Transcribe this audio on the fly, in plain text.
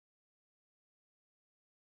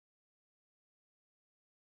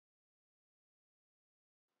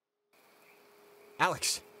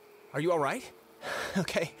Alex, are you all right?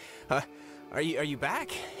 Okay. Are you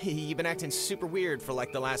back? You've been acting super weird for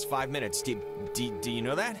like the last 5 minutes. Do you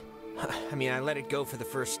know that? I mean, I let it go for the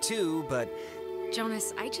first 2, but...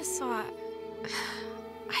 Jonas, I just saw...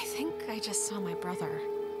 I think I just saw my brother.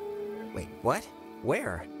 Wait, what?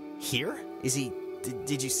 Where? Here? Is he...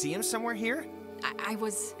 Did you see him somewhere here? It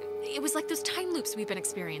was like those time loops we've been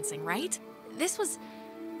experiencing, right? This was...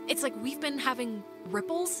 It's like we've been having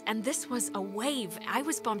ripples, and this was a wave. I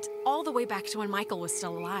was bumped all the way back to when Michael was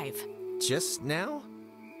still alive. Just now?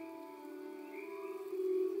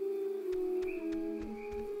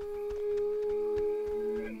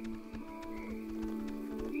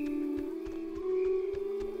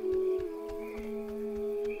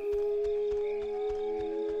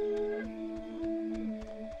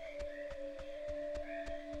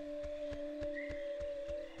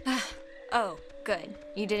 Oh, good.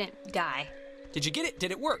 You didn't die. Did you get it?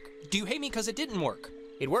 Did it work? Do you hate me because it didn't work?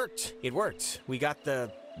 It worked. It worked. We got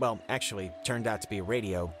the... Well, actually, turned out to be a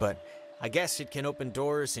radio, but I guess it can open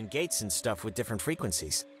doors and gates and stuff with different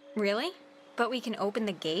frequencies. Really? But we can open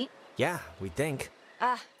the gate? Yeah, we think.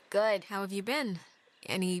 Ah, good. How have you been?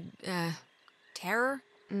 Any, terror?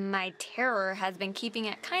 My terror has been keeping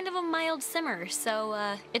it kind of a mild simmer,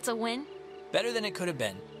 so, it's a win. Better than it could have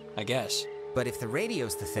been, I guess. But if the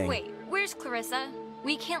radio's the thing... Wait, where's Clarissa?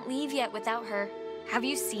 We can't leave yet without her. Have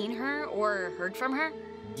you seen her or heard from her?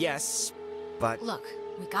 Yes, but... Look,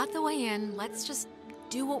 we got the way in. Let's just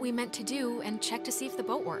do what we meant to do and check to see if the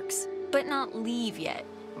boat works. But not leave yet,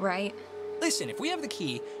 right? Listen, if we have the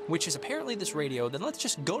key, which is apparently this radio, then let's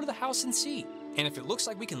just go to the house and see. And if it looks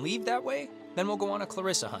like we can leave that way, then we'll go on a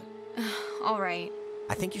Clarissa hunt. All right.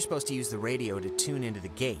 I think you're supposed to use the radio to tune into the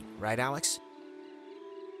gate, right, Alex?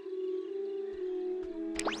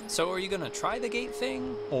 So are you gonna try the gate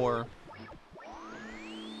thing, or...?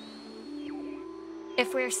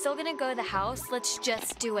 If we're still gonna go to the house, let's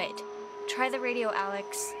just do it. Try the radio,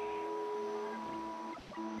 Alex.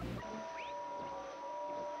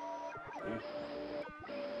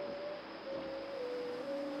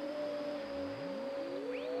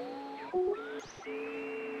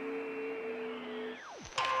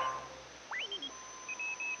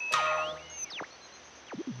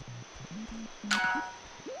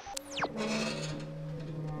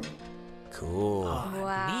 Cool.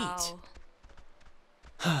 Wow. Neat.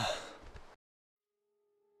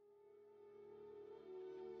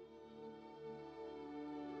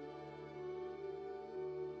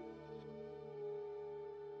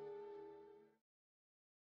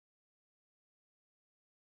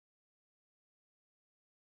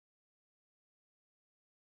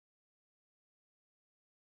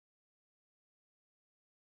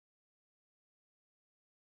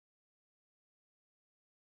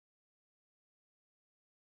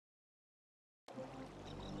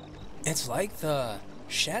 It's like the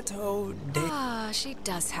Chateau de... Ah, she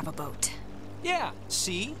does have a boat. Yeah,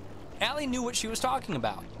 see? Allie knew what she was talking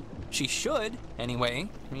about. She should, anyway.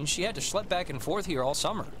 I mean, she had to schlep back and forth here all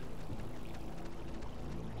summer.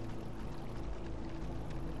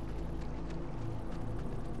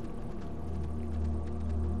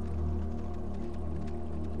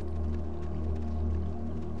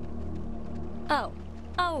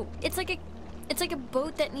 Oh, it's like a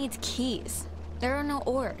boat that needs keys. There are no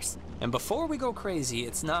oars. And before we go crazy,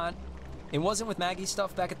 it wasn't with Maggie's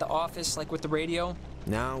stuff back at the office, like with the radio?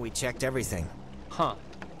 No, we checked everything. Huh.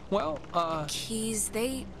 Well, Keys,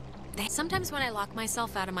 they... Sometimes when I lock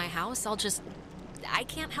myself out of my house, I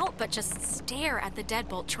can't help but just stare at the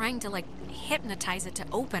deadbolt, trying to, like, hypnotize it to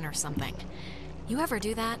open or something. You ever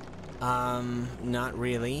do that? Not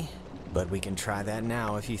really. But we can try that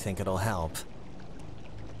now if you think it'll help.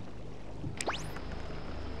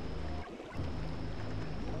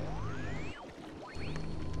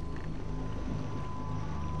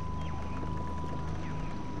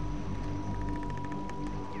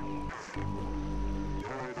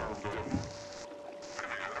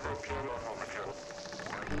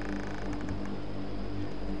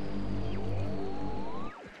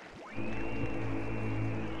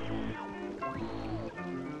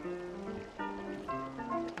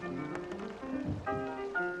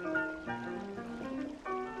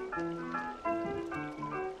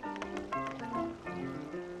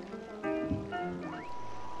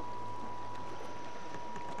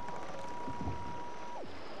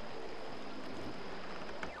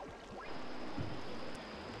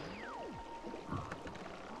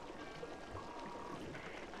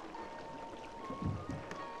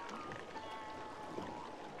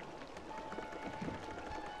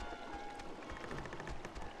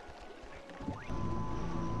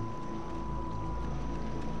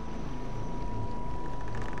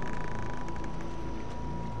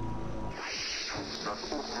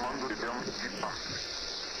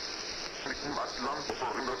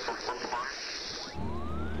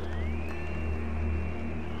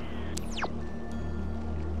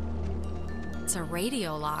 It's a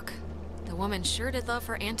radio lock. The woman sure did love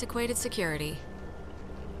her antiquated security.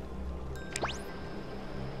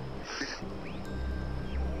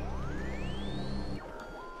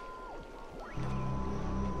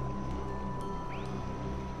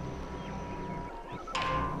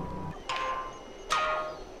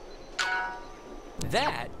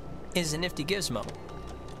 That is a nifty gizmo.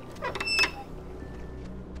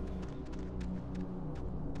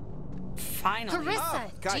 Finally. Carissa,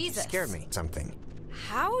 Oh, God, Jesus. you scared me. Something.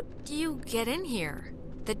 How do you get in here?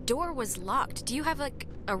 The door was locked. Do you have, like,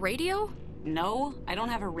 a radio? No, I don't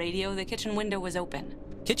have a radio. The kitchen window was open.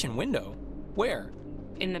 Kitchen window? Where?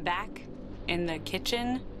 In the back? In the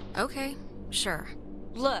kitchen? Okay, sure.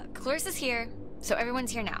 Look, Clarissa's here, so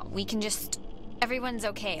everyone's here now. We can just... Everyone's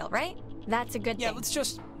okay, all right? That's a good Yeah, thing. let's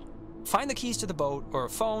just find the keys to the boat or a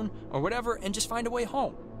phone or whatever and just find a way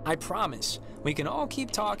home. I promise. We can all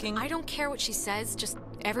keep talking. I don't care what she says, just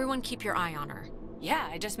everyone keep your eye on her. Yeah,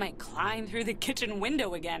 I just might climb through the kitchen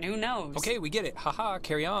window again. Who knows? Okay, we get it. Haha,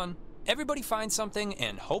 carry on. Everybody find something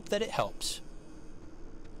and hope that it helps.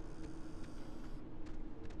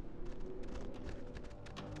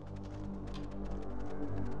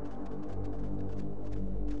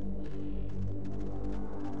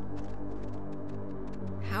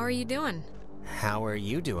 How are you doing? How are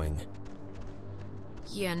you doing?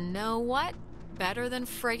 You know what? Better than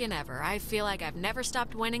friggin' ever. I feel like I've never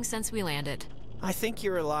stopped winning since we landed. I think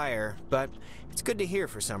you're a liar, but it's good to hear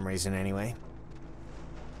for some reason anyway.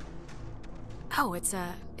 Oh, it's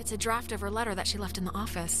a draft of her letter that she left in the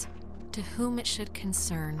office. To whom it should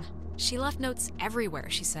concern. She left notes everywhere,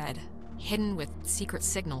 she said. Hidden with secret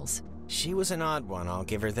signals. She was an odd one, I'll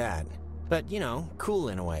give her that. But, you know, cool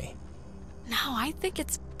in a way. No, I think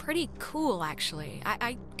it's pretty cool, actually.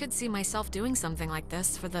 I could see myself doing something like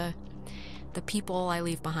this for the people I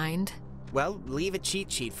leave behind. Well, leave a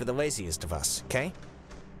cheat sheet for the laziest of us, okay?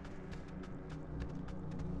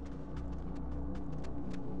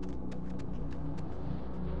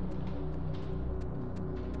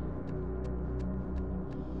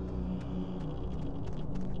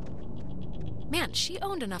 Man, she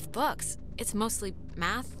owned enough books. It's mostly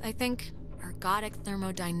math, I think. Ergodic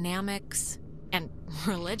thermodynamics. And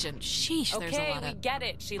religion. Sheesh, there's a Okay, lot we of... get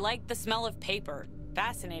it. She liked the smell of paper.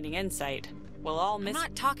 Fascinating insight. We'll all I'm miss...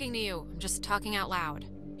 not talking to you. I'm just talking out loud.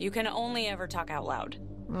 You can only ever talk out loud.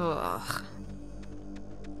 Ugh.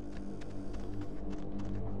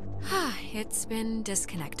 It's been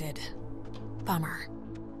disconnected. Bummer.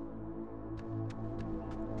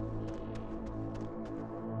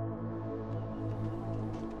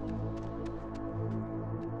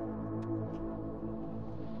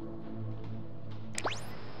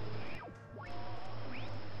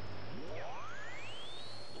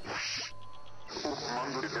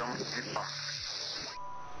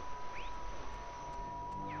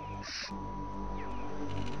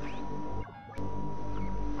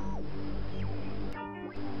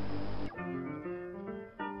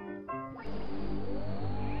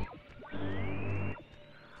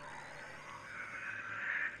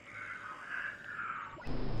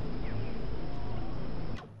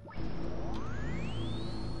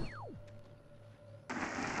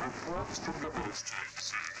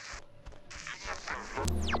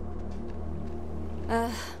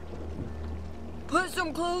 Put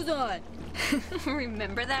some clothes on.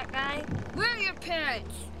 Remember that guy? Where are your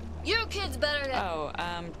parents? Your kid's better than... Oh,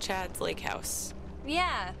 Chad's lake house.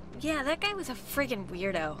 Yeah, that guy was a friggin'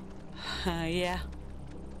 weirdo. Yeah.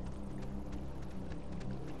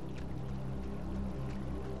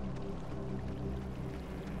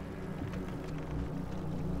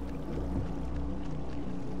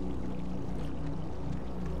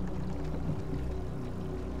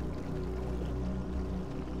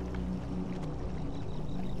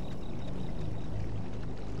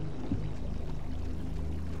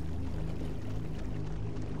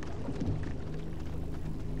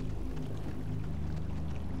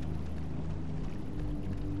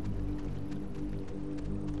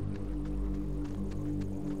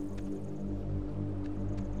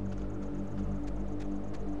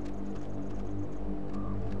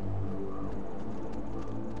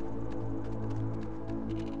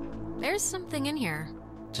 There's something in here.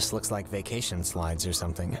 Just looks like vacation slides or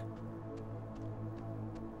something.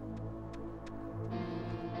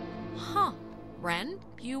 Huh. Ren,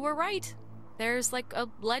 you were right. There's like a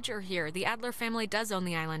ledger here. The Adler family does own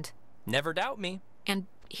the island. Never doubt me. And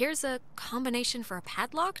here's a combination for a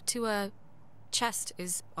padlock to a chest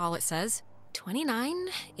is all it says. 29,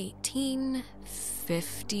 18,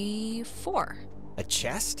 54. A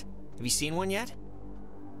chest? Have you seen one yet?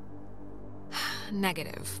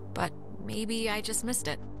 Negative, but maybe I just missed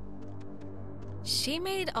it. She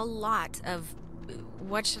made a lot of,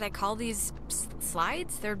 what should I call these,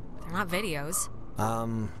 slides? They're not videos.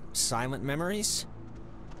 Silent memories?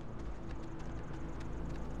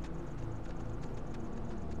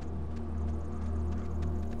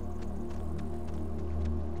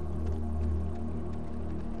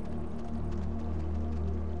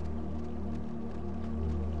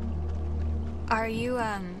 Are you,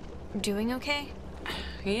 doing okay?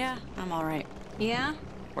 Yeah, I'm all right. Yeah?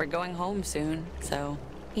 We're going home soon, so...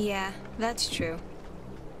 Yeah, that's true.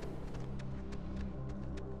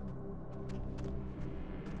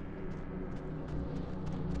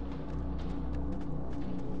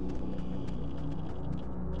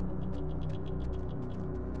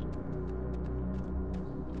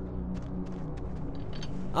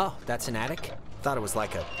 Oh, that's an attic? Thought it was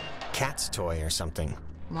like a cat's toy or something.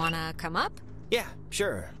 Wanna come up? Yeah,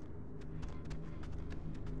 sure.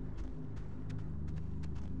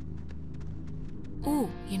 Ooh,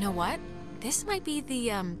 you know what? This might be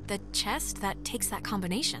the chest that takes that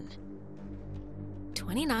combination.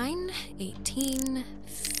 29, 18,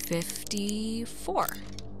 54.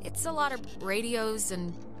 It's a lot of radios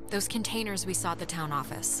and those containers we saw at the town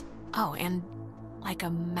office. Oh, and like a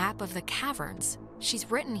map of the caverns. She's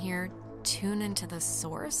written here, tune into the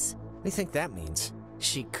source. What do you think that means?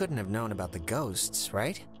 She couldn't have known about the ghosts,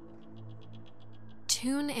 right?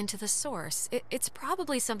 Tune into the source. It's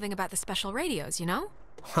probably something about the special radios, you know?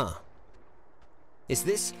 Huh. Is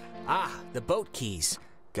this... Ah, the boat keys.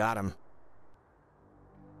 Got 'em.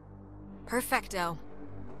 Perfecto.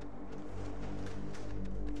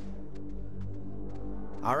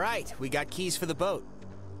 All right, we got keys for the boat.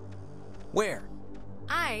 Where?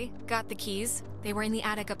 I got the keys. They were in the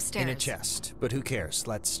attic upstairs. In a chest, but who cares?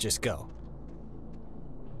 Let's just go.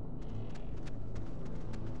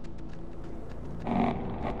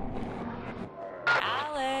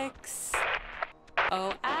 Alex!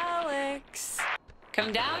 Oh, Alex!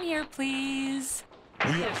 Come down here, please.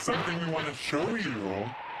 We have something we want to show you.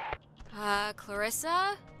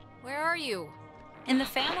 Clarissa? Where are you? In the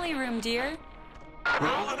family room, dear.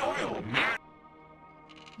 Roll and oil, man.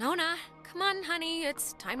 Nona, come on, honey.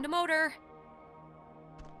 It's time to motor.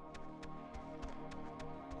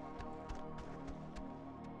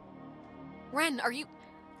 Ren, are you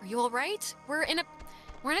all right? We're in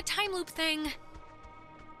a time loop thing.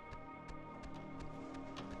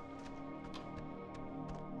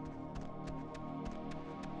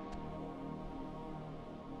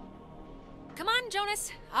 Come on,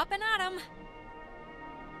 Jonas. Up and at 'em.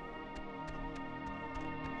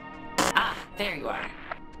 Ah, there you are.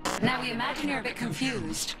 Now we imagine you're a bit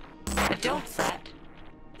confused. But don't fret.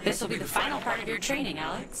 This will be the final part of your training,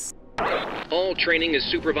 Alex. All training is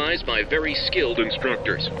supervised by very skilled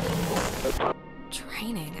instructors.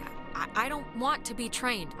 Training? I don't want to be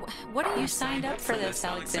trained. What are You signed up for this,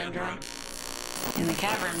 Alexandra. In the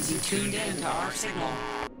caverns, you tuned in to our signal.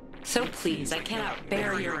 So please, I cannot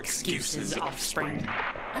bear your excuses, offspring.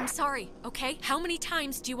 I'm sorry, okay? How many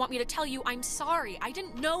times do you want me to tell you I'm sorry? I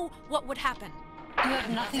didn't know what would happen. You have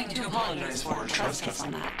nothing to apologize for. Trust us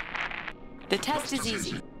on that. The test is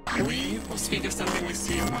easy. We will speak of something we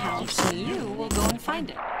see in the house. And you will go and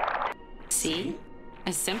find it. See?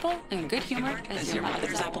 As simple and good-humored as your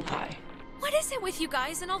mother's apple pie. What is it with you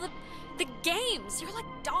guys and all the games? You're like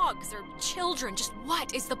dogs or children. Just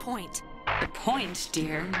what is the point? The point,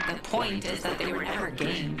 dear, the point is that they were never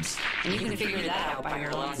games, and you can figure that out by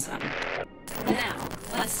your lonesome. Now,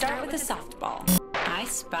 let's start with the softball. I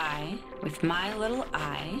spy, with my little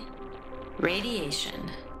eye,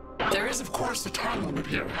 radiation. There is, of course, a time limit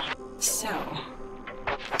here. So,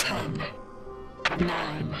 10,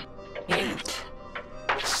 9, 8,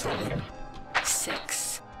 7,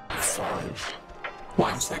 6. 5.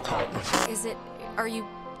 Once they call it. Are you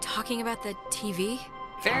talking about the TV?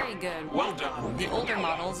 Very good. Well done. The older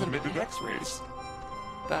models emitted X-rays.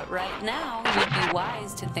 But right now, you'd be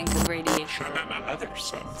wise to think of radiation. In another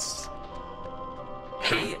sense.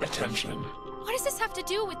 Pay attention. What does this have to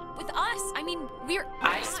do with us? I mean, we're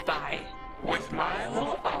I not- spy. With my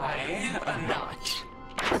little eye, a notch.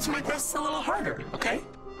 Let's make this a little harder, okay?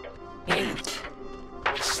 8,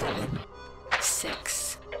 7,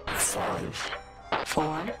 6, 5,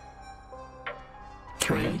 4,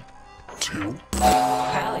 3. 2.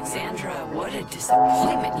 Alexandra, what a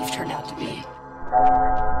disappointment you've turned out to be.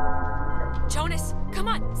 Jonas, come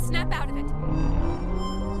on, snap out of it.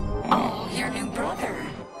 Oh, your new brother.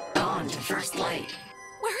 Gone to first light.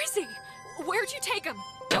 Where is he? Where'd you take him?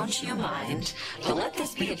 Don't Don't you mind, but let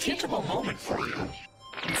this be a teachable moment for you.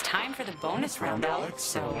 It's time for the bonus round, Alex,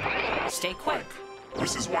 so stay quick.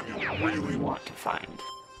 This is one you really want to find.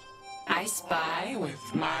 I spy with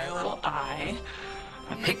my little eye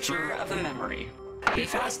a picture of a memory. Be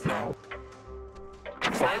fast now.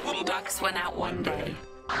 5 little ducks went out one day,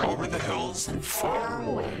 over the hills and far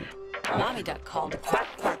away. Mommy duck called quack,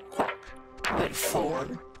 quack, quack. But 4,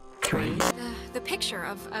 3... The picture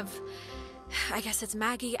of, I guess it's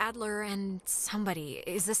Maggie, Adler, and somebody.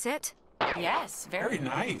 Is this it? Yes, very Very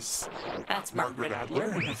nice. That's Margaret Adler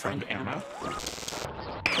and her friend Anna.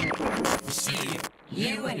 See,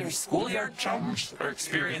 you and your schoolyard chums are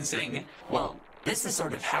experiencing, well, this has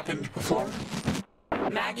sort of happened before.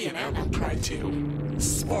 Maggie and Anna tried to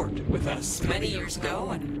sport with us many years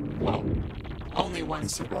ago, and, well, only one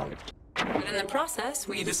survived. But in the process,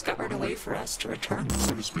 we discovered a way for us to return.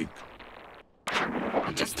 So to speak.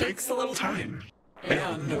 It just takes a little time.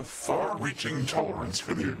 And a far-reaching tolerance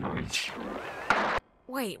for the ignorant.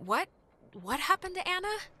 Wait, what? What happened to Anna?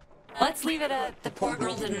 Let's leave it at the poor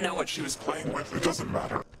girl didn't know what She was playing with, it doesn't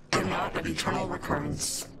matter. They're not of eternal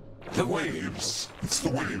recurrence. The waves. It's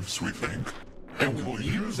the waves, we think. And we will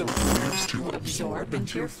use those waves to Absorb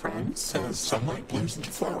into your friends, as sunlight blooms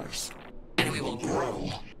into flowers. and we will grow,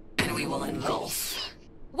 and we will engulf.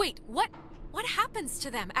 Wait, what happens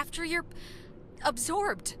to them after you're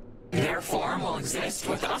absorbed? Their form will exist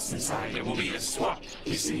with us inside. It will be a swap,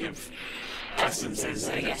 you see, of essences,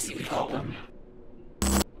 I guess you could call them.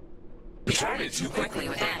 We tried it too quickly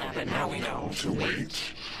with Anna, but now we know. To wait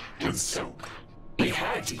and soak. We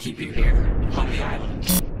had to keep you here, on the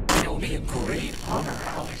island. And it will be a great honor,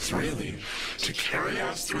 Alex, really, to carry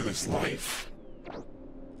us through this life.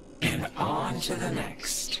 And on to the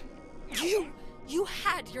next. You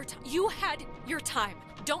had your time.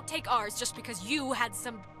 Don't take ours just because you had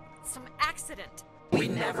some accident. We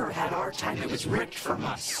never had our time. It was ripped from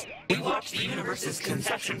us. We watched the universe's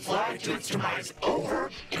conception fly to its demise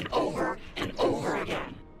over and over and over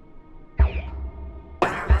again.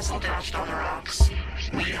 When our vessel dashed on the rocks,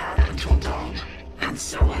 we had until dawn, and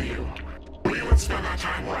so will you. We would spend our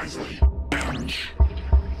time wisely, and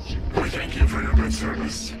we thank you for your good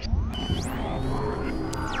service.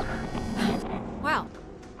 Well,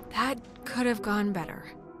 that could have gone better.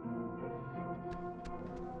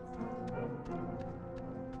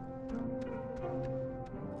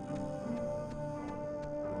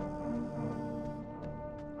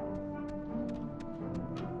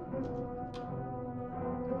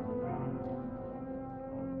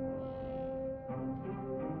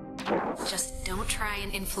 Just don't try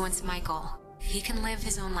and influence Michael. He can live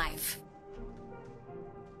his own life.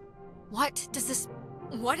 What does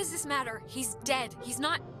this matter? He's dead. He's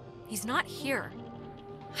not here.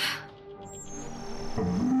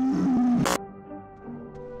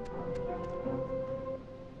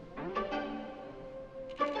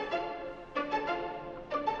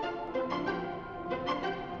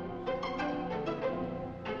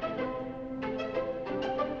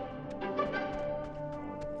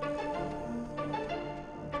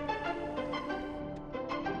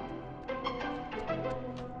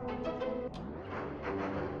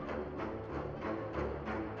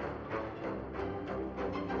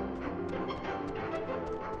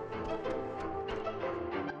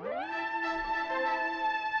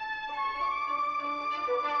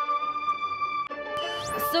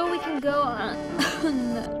 So we can go on.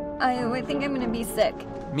 I think I'm gonna be sick.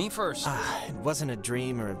 Me first. It wasn't a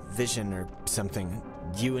dream or a vision or something.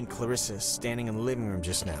 You and Clarissa standing in the living room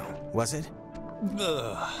just now, was it?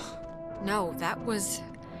 Ugh. No, that was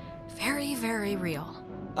very, very real.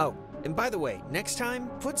 Oh, and by the way, next time,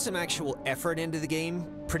 put some actual effort into the game,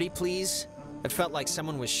 pretty please. It felt like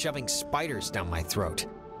someone was shoving spiders down my throat.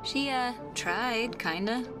 She, tried,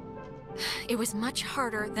 kinda. It was much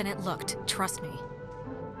harder than it looked, trust me.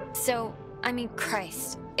 So, I mean,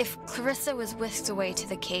 Christ, if Clarissa was whisked away to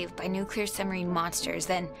the cave by nuclear submarine monsters,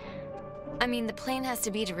 then... I mean, the plan has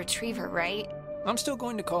to be to retrieve her, right? I'm still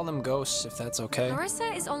going to call them ghosts, if that's okay. Clarissa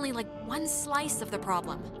is only like one slice of the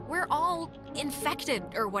problem. We're all infected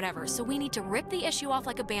or whatever, so we need to rip the issue off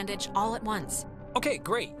like a bandage all at once. Okay,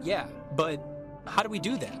 great, yeah. But how do we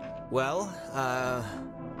do that? Well,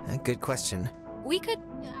 a good question. We could,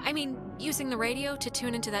 I mean, using the radio to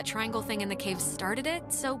tune into that triangle thing in the cave started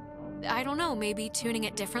it, so I don't know, maybe tuning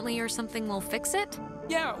it differently or something will fix it?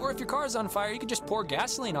 Yeah, or if your car's on fire, you could just pour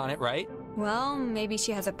gasoline on it, right? Well, maybe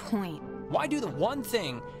she has a point. Why do the one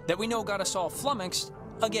thing that we know got us all flummoxed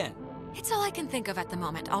again? It's all I can think of at the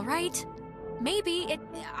moment, all right? Maybe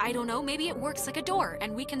I don't know, maybe it works like a door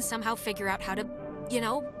and we can somehow figure out how to,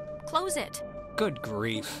 close it. Good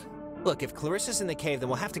grief. Look, if Clarissa's in the cave, then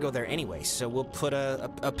we'll have to go there anyway, so we'll put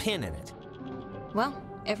a pin in it. Well,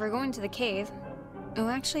 if we're going to the cave... Oh,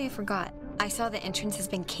 actually, I forgot. I saw the entrance has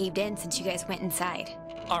been caved in since you guys went inside.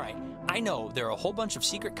 Alright, I know there are a whole bunch of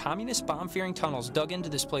secret communist bomb-fearing tunnels dug into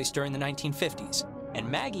this place during the 1950s. And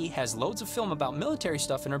Maggie has loads of film about military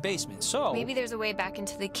stuff in her basement, so... Maybe there's a way back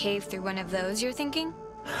into the cave through one of those, you're thinking?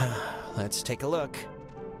 Let's take a look.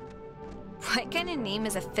 What kind of name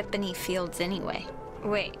is Epiphany Fields anyway?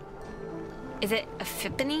 Wait, is it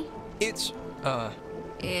Epiphany? It's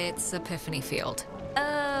Epiphany Field.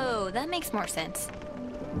 Oh, that makes more sense.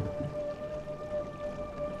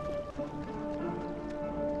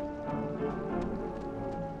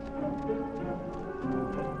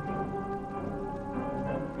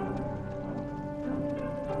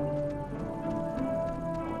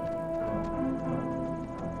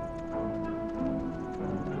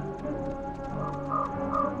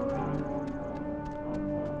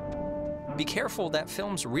 Be careful, that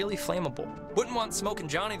film's really flammable. Wouldn't want Smokin'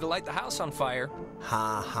 Johnny to light the house on fire.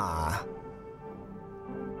 Ha ha.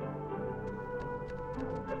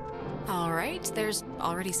 All right, there's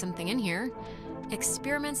already something in here.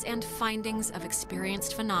 Experiments and Findings of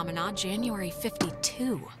Experienced Phenomena, January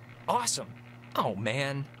 52. Awesome. Oh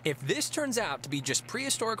man, if this turns out to be just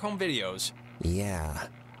prehistoric home videos... Yeah.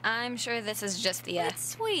 I'm sure this is just the...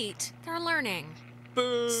 It's sweet. They're learning.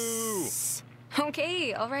 Boo!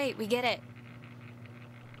 Okay, alright, we get it.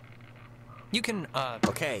 You can,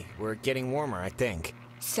 Okay, we're getting warmer, I think.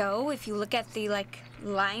 So, if you look at the,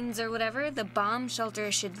 lines or whatever, the bomb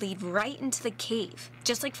shelter should lead right into the cave,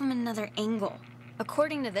 just like from another angle.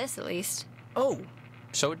 According to this, at least. Oh,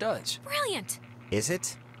 so it does. Brilliant. Is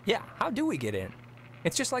it? Yeah, how do we get in?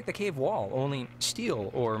 It's just like the cave wall, only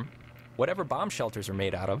steel or whatever bomb shelters are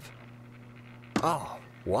made out of. Oh,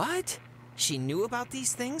 what? She knew about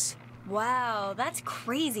these things? Wow, that's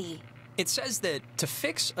crazy. It says that to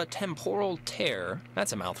fix a temporal tear,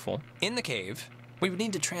 that's a mouthful, in the cave, we would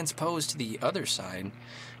need to transpose to the other side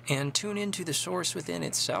and tune into the source within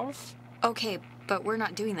itself? Okay, but we're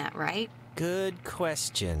not doing that, right? Good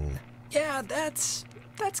question. Yeah, that's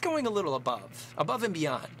going a little above and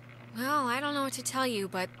beyond. Well, I don't know what to tell you,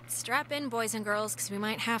 but strap in, boys and girls, because we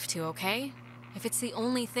might have to, okay? If it's the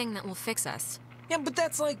only thing that will fix us. Yeah, but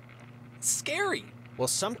that's, scary. Well,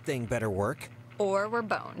 something better work. Or we're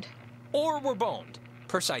boned. Or we're boned.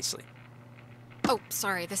 Precisely. Oh,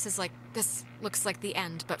 sorry, this looks like the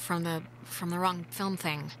end, but from the wrong film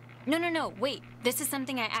thing. No, wait. This is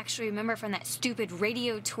something I actually remember from that stupid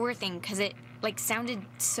radio tour thing, because it, sounded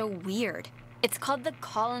so weird. It's called the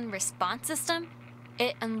call and response system.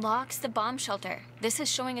 It unlocks the bomb shelter. This is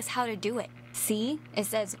showing us how to do it. See? It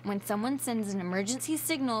says, when someone sends an emergency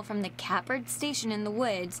signal from the Catbird station in the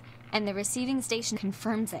woods, and the receiving station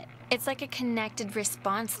confirms it. It's like a connected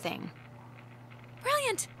response thing.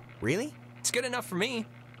 Brilliant! Really? It's good enough for me.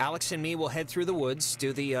 Alex and me will head through the woods,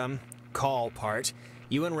 do the, call part.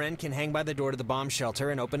 You and Ren can hang by the door to the bomb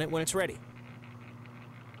shelter and open it when it's ready.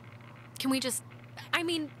 Can we just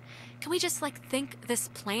think this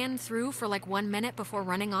plan through for 1 minute before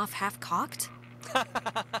running off half-cocked?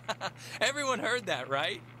 Everyone heard that,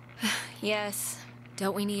 right? Yes.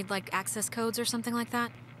 Don't we need, access codes or something like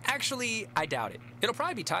that? Actually, I doubt it. It'll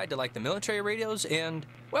probably be tied to, the military radios and,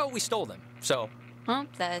 well, we stole them, so... Well,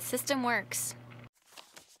 the system works.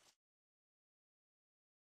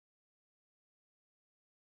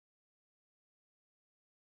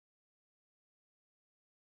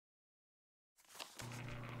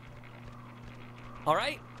 All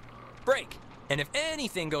right? Break. And if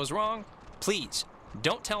anything goes wrong, please,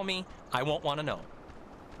 don't tell me. I won't want to know.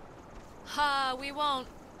 We won't.